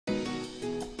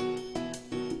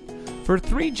For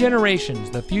 3 generations,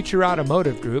 the Future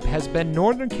Automotive Group has been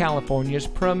Northern California's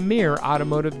premier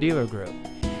automotive dealer group.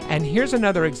 And here's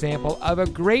another example of a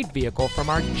great vehicle from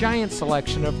our giant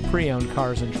selection of pre-owned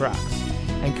cars and trucks.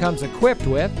 And comes equipped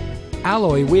with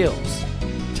alloy wheels,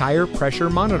 tire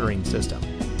pressure monitoring system,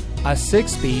 a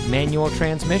 6-speed manual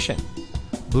transmission,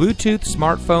 Bluetooth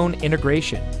smartphone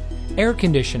integration, air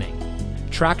conditioning,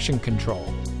 traction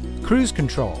control, cruise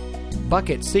control,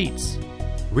 bucket seats,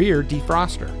 rear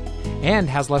defroster, and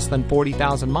has less than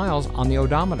 40,000 miles on the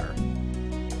odometer.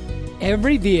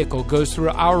 Every vehicle goes through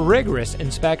our rigorous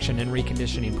inspection and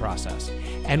reconditioning process.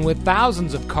 And with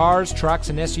thousands of cars, trucks,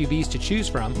 and SUVs to choose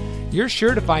from, you're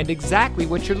sure to find exactly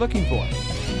what you're looking for.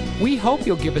 We hope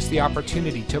you'll give us the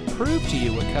opportunity to prove to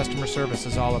you what customer service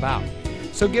is all about.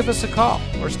 So give us a call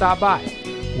or stop by.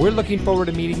 We're looking forward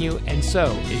to meeting you, and so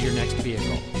is your next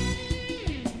vehicle.